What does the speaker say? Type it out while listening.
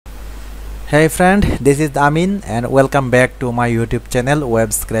Hey friend, this is Amin and welcome back to my YouTube channel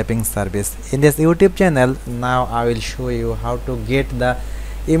Web Scraping Service. In this YouTube channel, now I will show you how to get the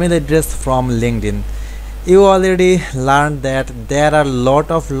email address from LinkedIn. You already learned that there are lot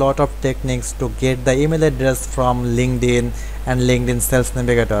of techniques to get the email address from LinkedIn and LinkedIn Sales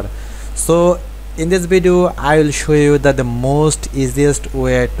Navigator. So in this video, I will show you that the most easiest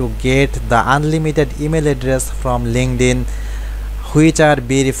way to get the unlimited email address from LinkedIn, which are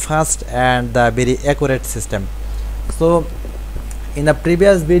very fast and the very accurate system. So in the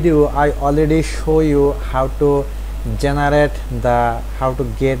previous video I already show you how to generate how to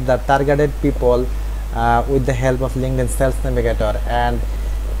get the targeted people with the help of LinkedIn Sales Navigator, and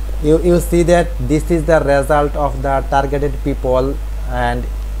you see that this is the result of the targeted people, and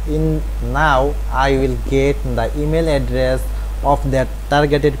now I will get the email address of that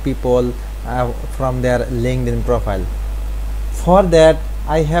targeted people from their LinkedIn profile. For that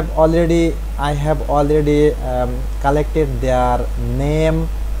I have already collected their name.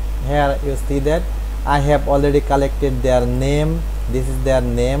 Here you see that I have already collected their name. This is their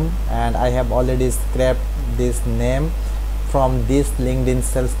name, and I have already scraped this name from this LinkedIn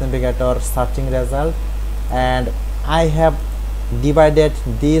Sales Navigator searching result, and I have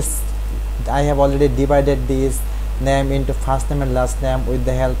already divided this name into first name and last name with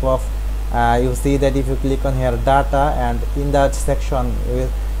the help of you see that if you click on here data, and in that section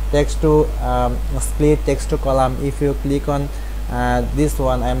text to split text to column, if you click on this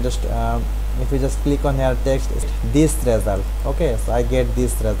one, if you just click on here text, this result. Okay, so I get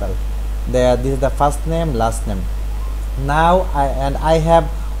this result there. This is the first name, last name. Now I have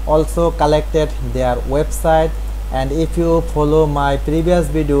also collected their website, and if you follow my previous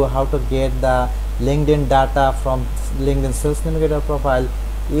video how to get the LinkedIn data from LinkedIn Sales Navigator profile,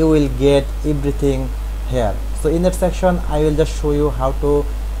 you will get everything here. So in that section I will just show you how to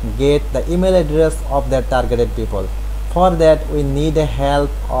get the email address of their targeted people. For that we need the help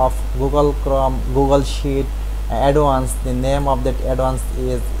of Google Chrome, Google Sheet add-ons. The name of that add-ons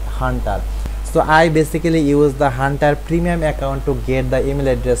is Hunter. So I basically use the Hunter premium account to get the email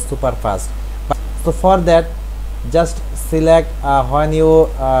address super fast. So for that, just select when you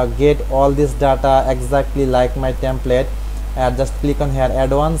get all this data exactly like my template, just click on here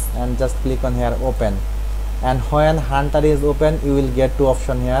add-ons and just click on here open, and when Hunter is open you will get two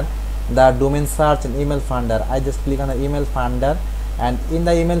options here, the domain search and email finder. I just click on the email finder, and in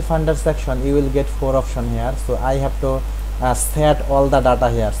the email finder section you will get four options here. So I have to set all the data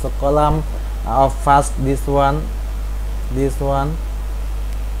here. So column of first this one,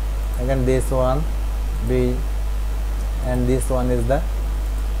 again this one, B, and this one is the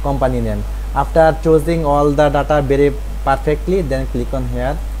company name. After choosing all the data very perfectly, then click on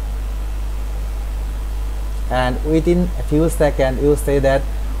here, and within a few seconds you say that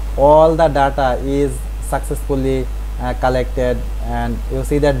all the data is successfully collected, and you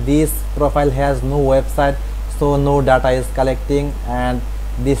see that this profile has no website, so no data is collecting, and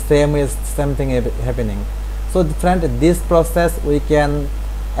the same thing happening. So friend, this process we can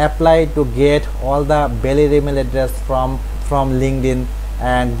apply to get all the valid email address from LinkedIn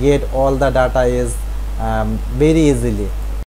and get all the data is very easily.